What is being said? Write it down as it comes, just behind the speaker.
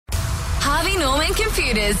Harvey Norman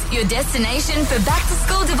Computers, your destination for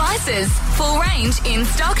back-to-school devices. Full range in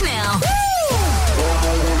stock now.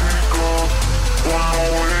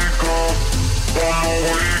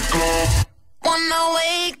 Wanna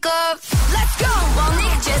wake up. Let's go. While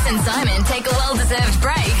Nick, Jess and Simon take a well-deserved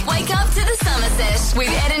break, wake up to the Summer Sesh with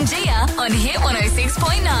Ed and Gia on Hit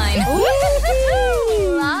 106.9.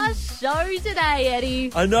 Woo-hoo! Last show today,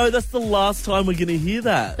 Eddie. I know, that's the last time we're going to hear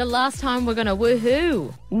that. The last time we're going to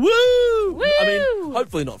woohoo. Woo! Woo! I mean,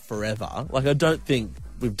 hopefully not forever. Like, I don't think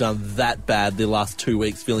we've done that bad the last 2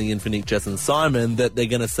 weeks filling in for Nick, Jess and Simon that they're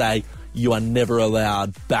going to say, you are never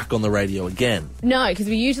allowed back on the radio again. No, because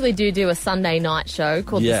we usually do a Sunday night show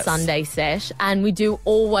called the Sunday Sesh, and we do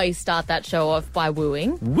always start that show off by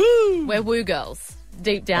wooing. Woo! We're woo girls,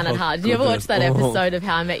 deep down at heart. Did you ever watch that episode of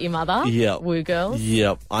How I Met Your Mother? Yeah. Woo girls?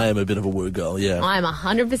 Yep, I am a bit of a woo girl, yeah. I'm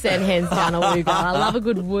 100% hands down a woo girl. I love a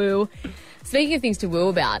good woo. Speaking of things to woo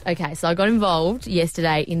about, okay, so I got involved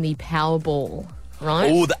yesterday in the Powerball.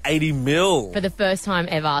 Right? Oh, the 80 mil. For the first time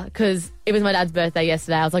ever, because it was my dad's birthday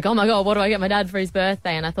yesterday. I was like, oh my God, what do I get my dad for his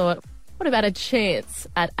birthday? And I thought, what about a chance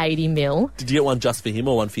at 80 mil? Did you get one just for him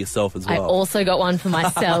or one for yourself as well? I also got one for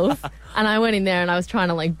myself. And I went in there and I was trying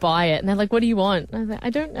to buy it. And they're like, what do you want? And I was like,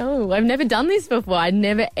 I don't know. I've never done this before. I'd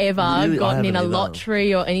never ever gotten in a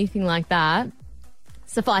lottery or anything like that.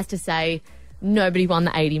 Suffice to say, nobody won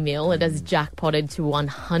the 80 mil. It has jackpotted to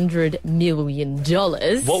 $100 million.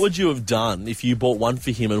 What would you have done if you bought one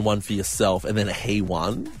for him and one for yourself and then he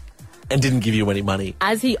won and didn't give you any money?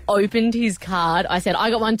 As he opened his card, I said,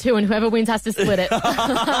 I got one too, and whoever wins has to split it.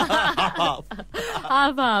 Half.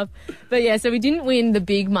 But yeah, so we didn't win the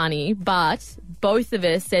big money, but both of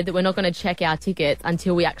us said that we're not going to check our tickets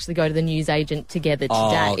until we actually go to the newsagent together today.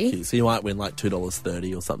 Oh, okay. So you might win like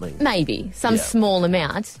 $2.30 or something. Maybe. Some small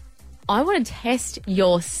amount. I want to test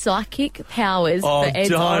your psychic powers for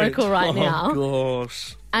Ed's Oracle right now. Oh,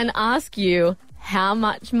 gosh. And ask you how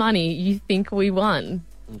much money you think we won.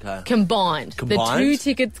 Okay. Combined. The two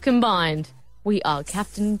tickets combined. We are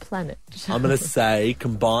Captain Planet. I'm going to say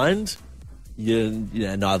combined,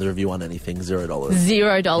 neither of you won anything. $0.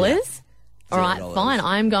 $0? Yeah. All right, fine.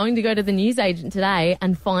 I'm going to go to the newsagent today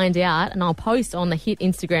and find out, and I'll post on the Hit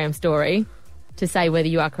Instagram story to say whether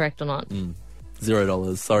you are correct or not.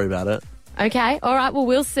 $0. Sorry about it. Okay, all right, well,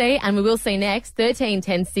 we'll see, and we will see next. 13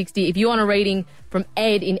 10 60. If you want a reading from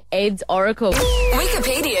Ed in Ed's Oracle.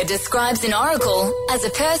 Wikipedia describes an oracle as a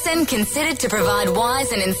person considered to provide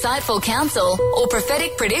wise and insightful counsel or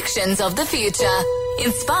prophetic predictions of the future,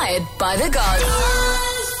 inspired by the gods.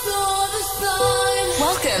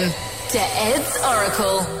 Welcome to Ed's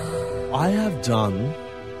Oracle. I have done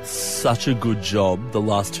such a good job the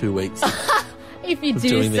last 2 weeks. If you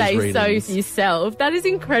do say so for yourself, that is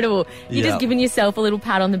incredible. You're just giving yourself a little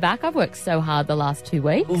pat on the back. I've worked so hard the last 2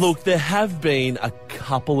 weeks. Look, there have been a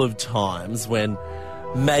couple of times when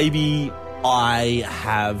maybe I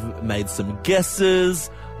have made some guesses,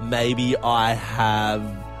 maybe I have,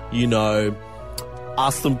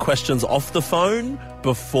 asked them questions off the phone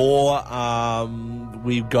before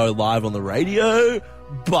we go live on the radio,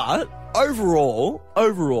 but overall,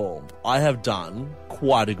 I have done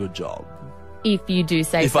quite a good job. If you do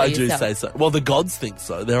say so yourself. If I do say so. Well, the gods think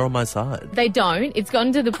so. They're on my side. They don't. It's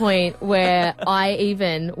gotten to the point where I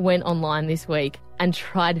even went online this week and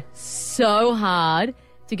tried so hard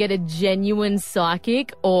to get a genuine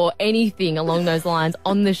psychic or anything along those lines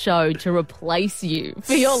on the show to replace you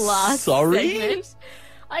for your last segment.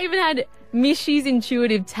 I even had Mishy's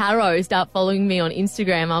Tarot start following me on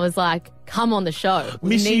Instagram. I was like, come on the show.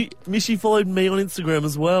 Mishy followed me on Instagram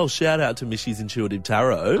as well. Shout out to Mishy's Intuitive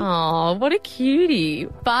Tarot. Oh, what a cutie.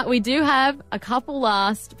 But we do have a couple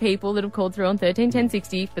last people that have called through on 13 10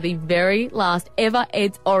 60 for the very last ever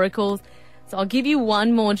Ed's Oracles. So I'll give you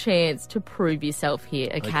one more chance to prove yourself here,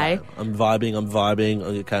 okay? I'm vibing.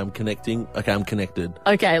 Okay, I'm connecting. Okay, I'm connected.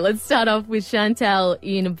 Okay, let's start off with Chantel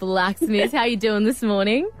in Blacksmith. How are you doing this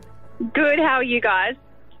morning? Good. How are you guys?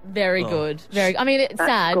 Very good. I mean, it's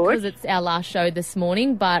sad because it's our last show this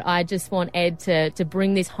morning, but I just want Ed to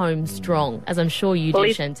bring this home strong, as I'm sure you do,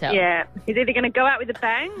 Chantel. Yeah. He's either going to go out with a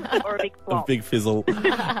bang or a big flop. A big fizzle.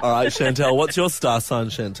 All right, Chantel, what's your star sign,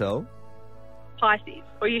 Chantel? Pisces.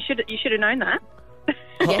 Or you should have known that.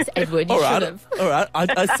 Yes, Edward, you should have. All right.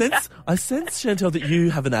 I sense, Chantel, that you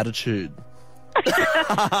have an attitude. Okay.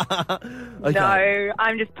 No,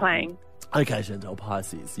 I'm just playing. Okay, Chantel,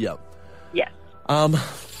 Pisces. Yep. Yes.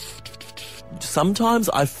 Sometimes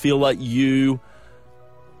I feel like you're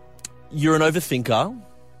an overthinker.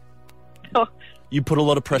 Oh. You put a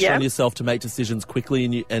lot of pressure on yourself to make decisions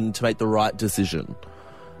quickly and to make the right decision.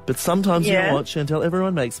 But sometimes, you know what, Chantel,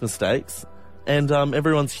 everyone makes mistakes and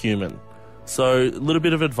everyone's human. So a little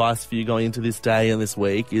bit of advice for you going into this day and this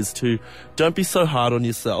week is to don't be so hard on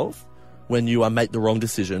yourself when you make the wrong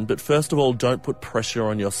decision. But first of all, don't put pressure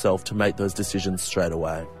on yourself to make those decisions straight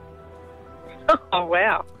away. Oh,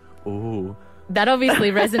 wow. Ooh. That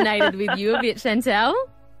obviously resonated with you a bit, Chantel.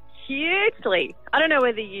 Hugely. I don't know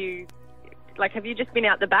whether you... have you just been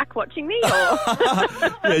out the back watching me, or...?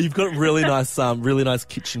 Yeah, you've got really nice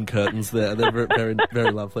kitchen curtains there. They're very, very,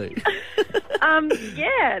 very lovely.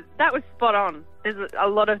 Yeah, that was spot on. There's a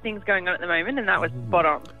lot of things going on at the moment, and that was spot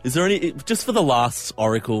on. Is there any, just for the last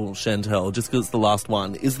Oracle, Chantel, just because it's the last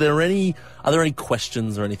one, are there any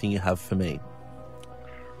questions or anything you have for me?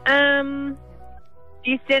 Do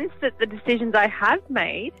you sense that the decisions I have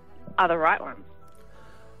made are the right ones?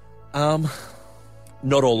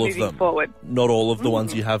 Not all of Moving them. forward. Not all of the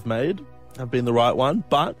ones you have made have been the right one.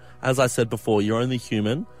 But as I said before, you're only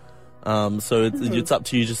human. So it's up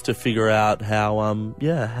to you just to figure out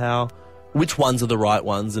which ones are the right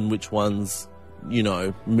ones and which ones,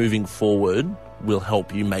 moving forward will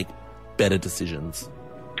help you make better decisions.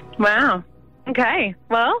 Wow. Okay.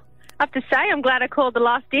 Well, I have to say I'm glad I called the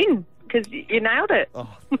last in because you nailed it.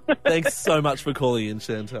 Oh, thanks so much for calling in,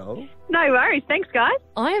 Chantel. No worries. Thanks, guys.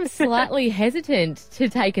 I am slightly hesitant to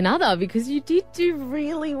take another because you did do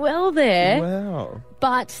really well there. Wow.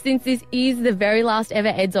 But since this is the very last ever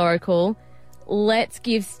Ed's Oracle, let's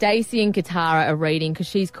give Stacey and Katara a reading because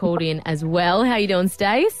she's called in as well. How you doing,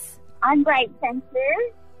 Stace? I'm great, thank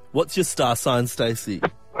you. What's your star sign, Stacey?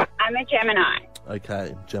 I'm a Gemini.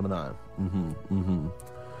 Okay, Gemini.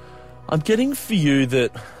 I'm getting for you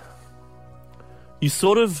that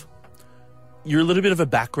you're a little bit of a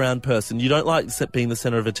background person. You don't like being the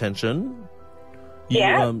center of attention.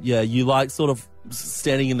 You like sort of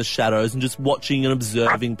standing in the shadows and just watching and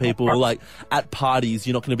observing people. Like at parties,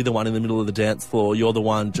 you're not going to be the one in the middle of the dance floor. You're the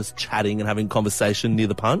one just chatting and having conversation near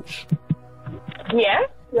the punch.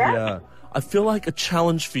 Yeah. I feel like a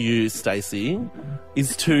challenge for you, Stacey,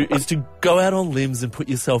 is to go out on limbs and put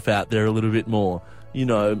yourself out there a little bit more.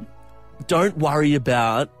 Don't worry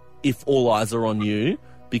about if all eyes are on you,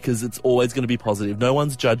 because it's always going to be positive. No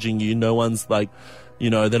one's judging you. No one's they're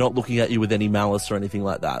not looking at you with any malice or anything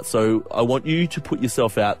like that. So I want you to put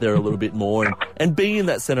yourself out there a little bit more and be in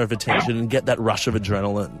that center of attention and get that rush of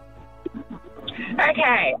adrenaline.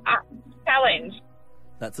 Okay, challenge.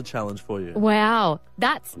 That's a challenge for you. Wow.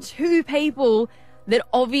 That's two people that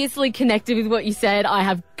obviously connected with what you said. I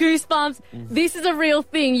have goosebumps. This is a real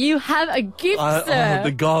thing. You have a gift, sir. Oh,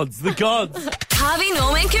 the gods. Harvey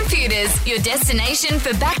Norman Computers, your destination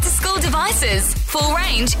for back-to-school devices. Full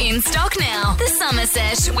range in stock now. The Summer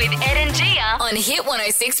Sesh with Ed and Gia on Hit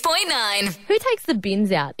 106.9. Who takes the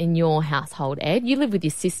bins out in your household, Ed? You live with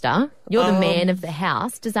your sister. You're the man of the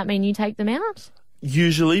house. Does that mean you take them out?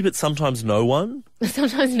 Usually, but sometimes no one.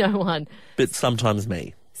 Sometimes no one. But sometimes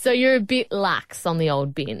me. So you're a bit lax on the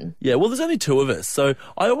old bin. Yeah, well, there's only two of us. So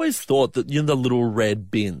I always thought that, the little red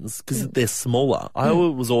bins, because they're smaller, I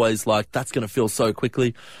was always like, that's going to fill so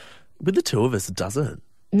quickly. With the two of us, it doesn't.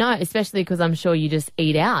 No, especially because I'm sure you just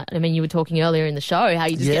eat out. I mean, you were talking earlier in the show how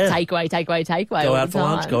you just get takeaway Go all out the for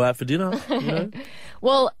time. lunch, go out for dinner.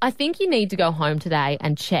 Well, I think you need to go home today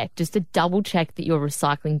and check, just to double check that your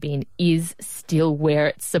recycling bin is still where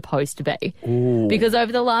it's supposed to be. Ooh. Because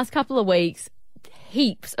over the last couple of weeks,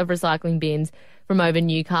 heaps of recycling bins from over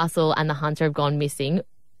Newcastle and the Hunter have gone missing.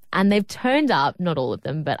 And they've turned up, not all of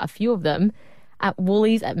them, but a few of them, at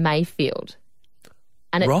Woolies at Mayfield.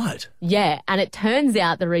 And Right. Yeah, and it turns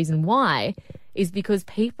out the reason why is because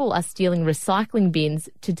people are stealing recycling bins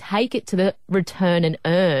to take it to the return and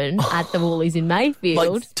earn at the Woolies in Mayfield.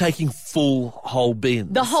 Like taking full whole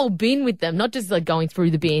bins. The whole bin with them, not just like going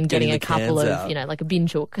through the bin, getting the a couple cans of, out. like a bin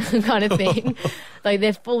chook kind of thing. Like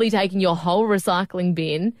they're fully taking your whole recycling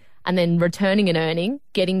bin and then returning and earning,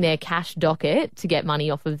 getting their cash docket to get money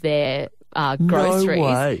off of their groceries. No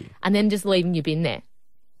way. And then just leaving your bin there.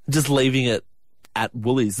 Just leaving it at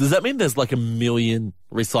Woolies. Does that mean there's like 1 million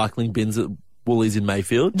recycling bins at Woolies in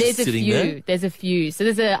Mayfield There's just a sitting few. there? There's a few. So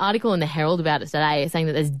there's an article in the Herald about it today saying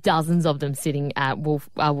that there's dozens of them sitting at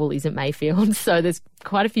Woolies at Mayfield. So there's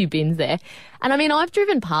quite a few bins there. And I mean, I've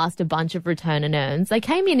driven past a bunch of return and earns. They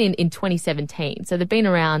came in 2017. So they've been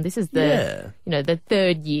around. This is the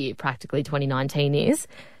third year practically 2019 is.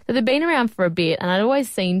 So they've been around for a bit, and I'd always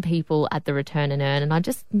seen people at the return and earn, and I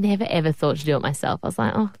just never ever thought to do it myself. I was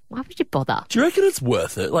like, oh, why would you bother? Do you reckon it's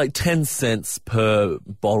worth it? Like 10 cents per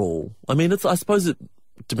bottle. I mean, I suppose it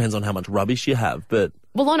depends on how much rubbish you have, but...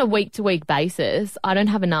 Well, on a week-to-week basis, I don't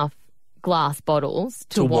have enough glass bottles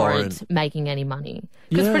to warrant making any money.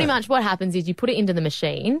 Because pretty much what happens is you put it into the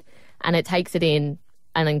machine and it takes it in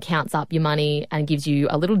and then counts up your money and gives you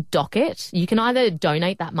a little docket. You can either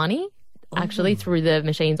donate that money actually through the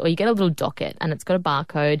machines, or you get a little docket and it's got a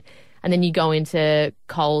barcode, and then you go into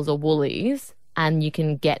Coles or Woolies and you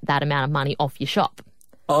can get that amount of money off your shop.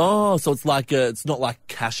 Oh, so it's like it's not like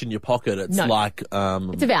cash in your pocket. It's like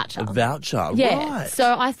it's a voucher. A voucher, yeah. right?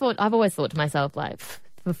 So I've always thought to myself, like,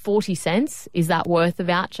 for 40 cents, is that worth a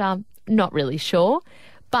voucher? Not really sure.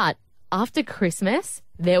 But after Christmas,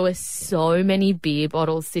 there were so many beer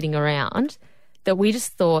bottles sitting around that we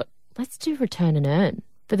just thought, let's do return and earn.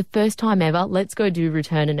 For the first time ever, let's go do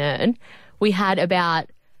return and earn. We had about,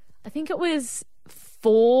 I think it was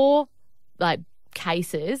 4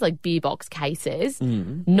 cases, like beer box cases,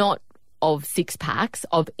 not of 6-packs,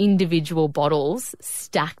 of individual bottles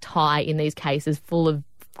stacked high in these cases full of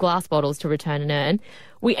glass bottles to return and earn.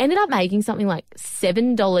 We ended up making something like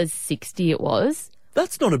 $7.60 it was.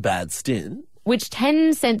 That's not a bad stint. Which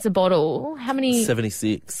 10 cents a bottle, how many?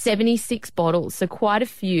 76. 76 bottles, so quite a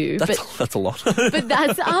few. That's a lot. But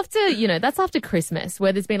that's after Christmas,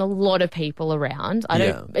 where there's been a lot of people around.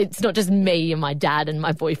 It's not just me and my dad and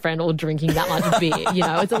my boyfriend all drinking that much beer.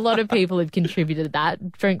 It's a lot of people who've contributed to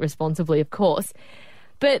that. Drink responsibly, of course.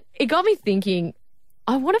 But it got me thinking,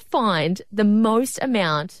 I want to find the most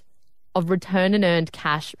amount of return and earned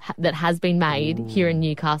cash that has been made here in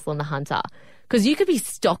Newcastle and the Hunter. Because you could be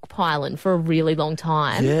stockpiling for a really long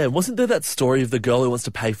time. Yeah, wasn't there that story of the girl who wants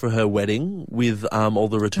to pay for her wedding with all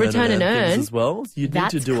the return and earn things as well? You need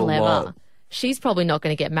to do clever. A lot. She's probably not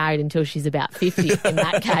going to get married until she's about 50 in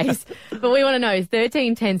that case. But we want to know,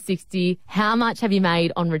 13 10 60, how much have you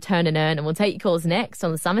made on return and earn? And we'll take your calls next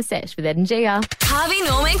on the Summer Sesh with Ed and Gia. Harvey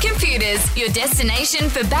Norman Computers, your destination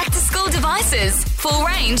for back-to-school devices. Full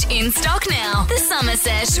range in stock now. The Summer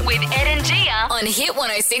Sesh with Ed and Gia on Hit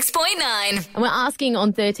 106.9. And we're asking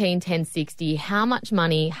on 13 10 60, how much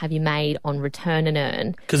money have you made on return and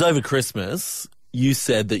earn? Because over Christmas, you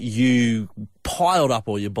said that you piled up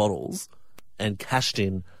all your bottles and cashed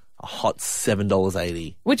in a hot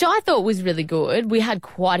 $7.80. Which I thought was really good. We had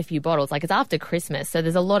quite a few bottles. Like, it's after Christmas, so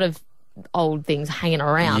there's a lot of old things hanging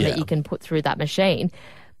around that you can put through that machine.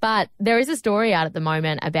 But there is a story out at the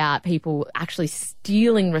moment about people actually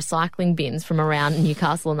stealing recycling bins from around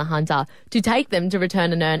Newcastle and the Hunter to take them to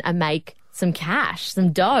return and earn and make some cash,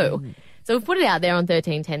 some dough. So we've put it out there on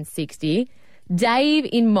 13 10 60. Dave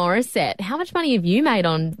in Morisset, how much money have you made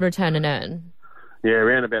on return and earn? Yeah,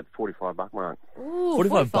 around about the $45 mark. Ooh,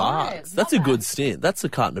 45 bucks. That's a good stint. That's a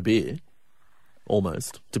carton of beer.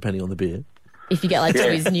 Almost, depending on the beer. If you get like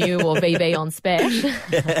Too's New or BB on special.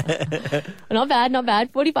 Not bad, not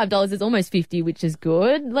bad. $45 is almost 50, which is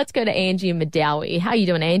good. Let's go to Angie in Madawi. How are you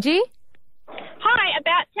doing, Angie? Hi,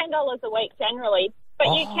 about $10 a week generally, but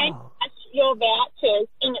you can cash your vouchers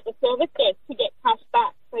in at the service desk to get cash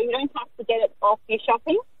back, so you don't have to get it off your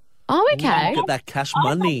shopping. Oh, okay. Get that cash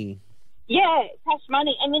money. Yeah, cash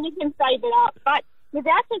money, and then you can save it up. But the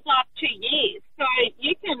vouchers last 2 years, so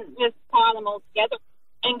you can just pile them all together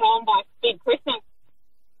and go and buy big Christmas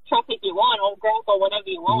truck if you want, or grab or whatever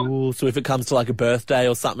you want. Ooh, so if it comes to like a birthday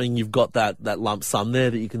or something, you've got that lump sum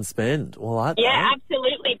there that you can spend. Well, I like that. Yeah,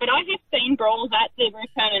 absolutely. But I have seen brawls at the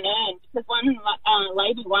return and earn, because one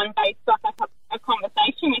lady one day struck up a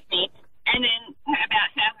conversation with me, and then about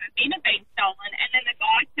how her bin had been stolen, and then the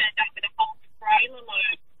guy turned up with a whole trailer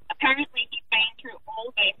load. Apparently he'd been through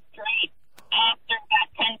all their streets after about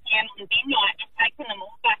 10 p.m. on bin night and taken them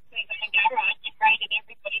all back to his own garage and raided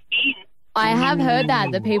everybody's bin. I have heard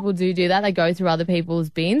that people do that. They go through other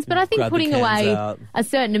people's bins. But I think Grab the putting cans away out. a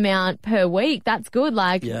certain amount per week, that's good.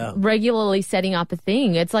 Like regularly setting up a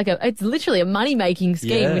thing. It's literally a money-making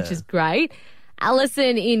scheme, which is great.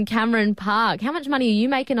 Alison in Cameron Park, how much money are you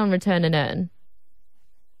making on return and earn?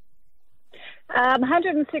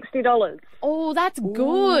 $160. Oh, that's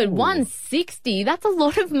good. $160. That's a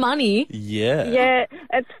lot of money. Yeah. Yeah,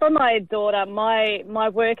 it's for my daughter. My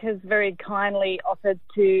work has very kindly offered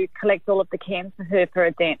to collect all of the cans for her for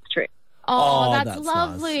a dance trip. Oh, that's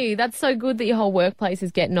lovely. Nice. That's so good that your whole workplace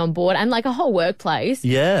is getting on board. And like a whole workplace,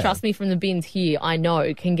 trust me, from the bins here, I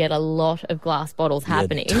know can get a lot of glass bottles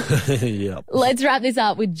happening. Yep. Let's wrap this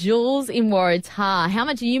up with Jules in Waratah. How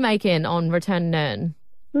much are you making on return and earn?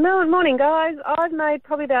 Morning, guys. I've made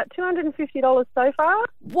probably about $250 so far.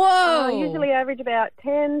 Whoa! I usually average about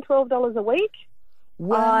 $10, $12 a week.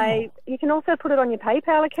 Wow. You can also put it on your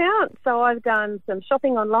PayPal account. So I've done some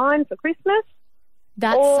shopping online for Christmas.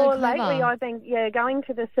 That's so clever. Lately I've been going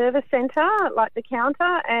to the service centre, like the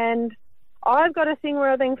counter, and I've got a thing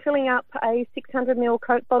where I've been filling up a 600ml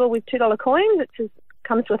Coke bottle with $2 coins, which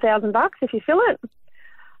comes to $1,000 if you fill it.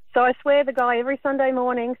 So I swear the guy every Sunday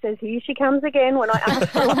morning says, here she comes again when I ask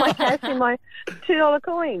for all my cash in my $2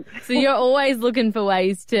 coins. So you're always looking for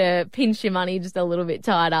ways to pinch your money just a little bit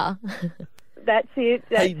tighter. That's it.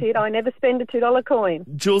 That's it. I never spend a $2 coin.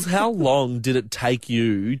 Jules, how long did it take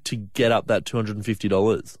you to get up that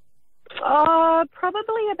 $250?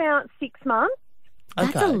 Probably about 6 months.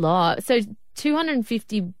 That's a lot. So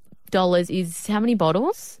 $250 is how many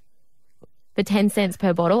bottles? For 10 cents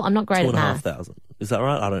per bottle? I'm not great at math. 2,500. Is that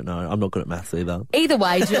right? I don't know. I'm not good at maths either. Either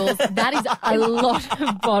way, Jules, that is a lot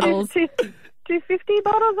of bottles. 250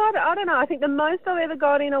 bottles? I don't know. I think the most I've ever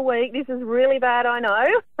got in a week, this is really bad, I know,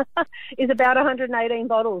 is about 118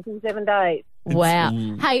 bottles in 7 days. Wow.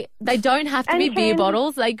 Hey, they don't have to be beer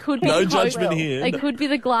bottles. They could be No Coke. judgment here. They could be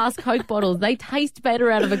the glass Coke bottles. They taste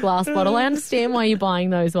better out of a glass bottle. I understand why you're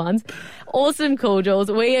buying those ones. Awesome call,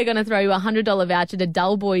 Jules. We are going to throw you a $100 voucher to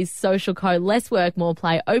Dull Boys Social Co. Less work, more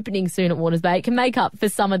play. Opening soon at Waters Bay. It can make up for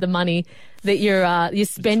some of the money that you're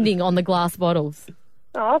spending on the glass bottles.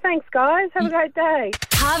 Oh, thanks, guys. Have a great day.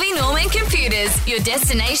 Harvey Norman Computers, your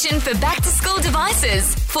destination for back-to-school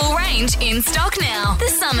devices. Full range in stock now. The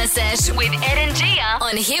Summer Sesh with Ed and Gia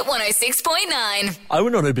on Hit 106.9. I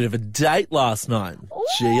went on a bit of a date last night. Ooh,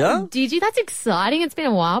 Gia? Did you? That's exciting. It's been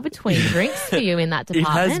a while between drinks for you in that It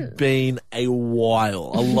department. has been a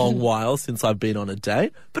long while since I've been on a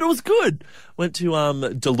date, but it was good. Went to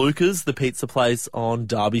DeLuca's, the pizza place on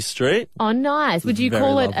Derby Street. Oh, nice. Would you Very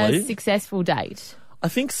call it lovely. a successful date? I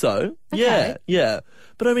think so. Okay. Yeah.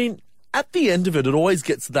 But I mean, at the end of it, it always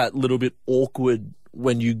gets that little bit awkward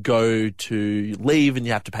when you go to leave and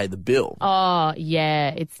you have to pay the bill. Oh, yeah.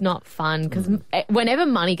 It's not fun because whenever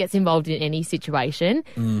money gets involved in any situation,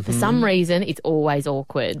 for some reason, it's always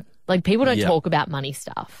awkward. Like, people don't talk about money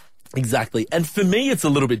stuff. Exactly. And for me, it's a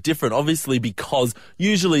little bit different, obviously, because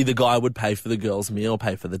usually the guy would pay for the girl's meal,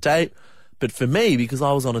 pay for the date. But for me, because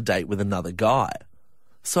I was on a date with another guy.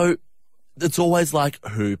 So it's always like,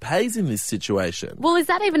 who pays in this situation? Well, is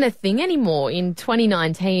that even a thing anymore in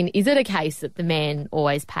 2019? Is it a case that the man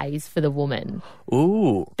always pays for the woman?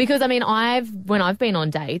 Ooh. Because, I mean, when I've been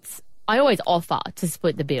on dates, I always offer to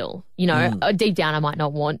split the bill. You know, deep down I might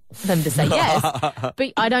not want them to say yes,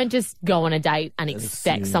 but I don't just go on a date and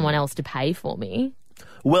expect someone else to pay for me.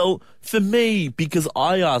 Well, for me, because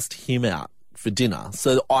I asked him out for dinner,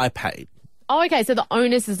 so I paid. Oh, okay, so the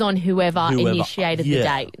onus is on whoever initiated the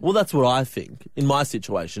date. Well, that's what I think, in my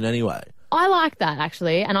situation anyway. I like that,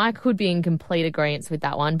 actually, and I could be in complete agreement with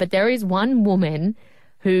that one. But there is one woman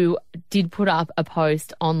who did put up a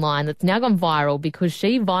post online that's now gone viral because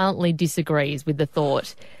she violently disagrees with the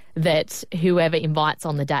thought that whoever invites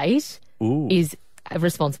on the date is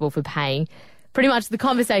responsible for paying. Pretty much the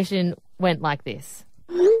conversation went like this.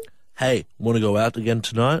 Hey, want to go out again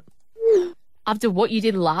tonight? After what you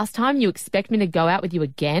did last time, you expect me to go out with you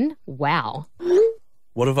again? Wow.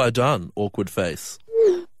 What have I done? Awkward face.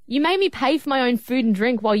 You made me pay for my own food and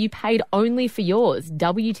drink while you paid only for yours.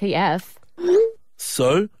 WTF.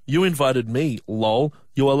 So, you invited me, lol.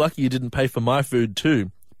 You are lucky you didn't pay for my food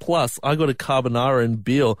too. Plus, I got a carbonara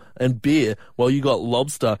and beer while you got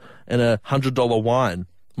lobster and a $100 wine.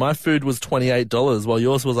 My food was $28 while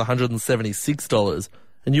yours was $176.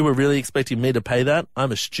 And you were really expecting me to pay that?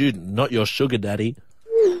 I'm a student, not your sugar daddy.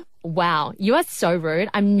 Wow, you are so rude.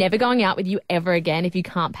 I'm never going out with you ever again if you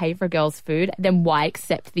can't pay for a girl's food. Then why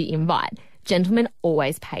accept the invite? Gentlemen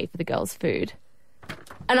always pay for the girl's food.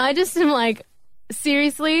 And I just am like,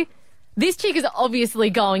 seriously? This chick is obviously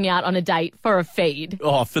going out on a date for a feed.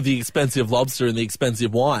 Oh, for the expensive lobster and the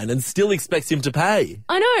expensive wine, and still expects him to pay.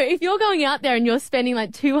 I know. If you're going out there and you're spending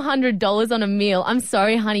like $200 on a meal, I'm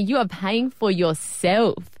sorry, honey, you are paying for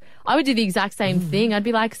yourself. I would do the exact same thing. I'd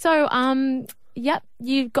be like, so, yep,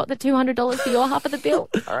 you've got the $200 for your half of the bill.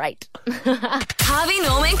 All right. Harvey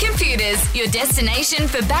Norman Computers, your destination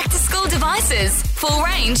for back-to-school devices. Full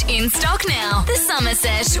range in stock now. The Summer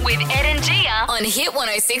Sesh with Ed and Gia on Hit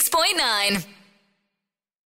 106.9.